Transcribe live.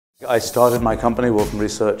I started my company, Wolfram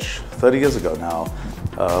Research, 30 years ago now.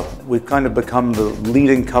 We've kind of become the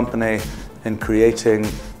leading company in creating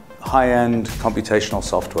high-end computational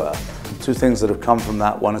software. Two things that have come from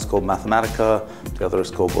that, one is called Mathematica, the other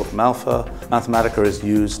is called Wolfram Alpha. Mathematica is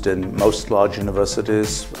used in most large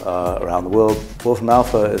universities around the world. Wolfram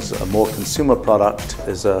Alpha is a more consumer product,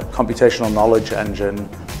 is a computational knowledge engine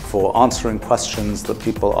for answering questions that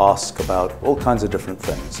people ask about all kinds of different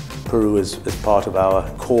things. Peru is part of our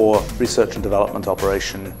core research and development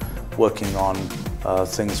operation, working on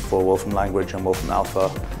things for Wolfram Language and Wolfram Alpha.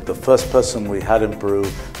 The first person we had in Peru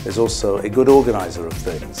is also a good organizer of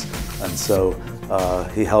things, and so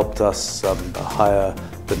he helped us hire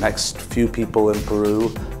the next few people in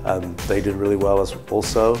Peru, and they did really well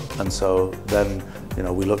also. And so then,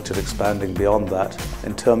 we looked at expanding beyond that.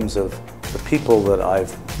 In terms of the people that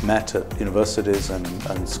I've met at universities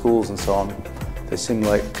and schools and so on, they seem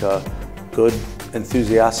like good,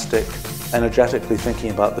 enthusiastic, energetically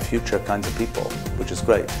thinking about the future kinds of people, which is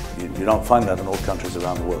great. You don't find that in all countries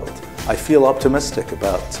around the world. I feel optimistic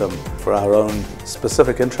about, for our own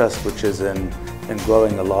specific interest, which is in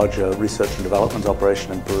growing a larger research and development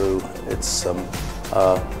operation in Peru. It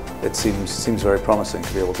seems very promising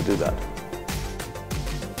to be able to do that.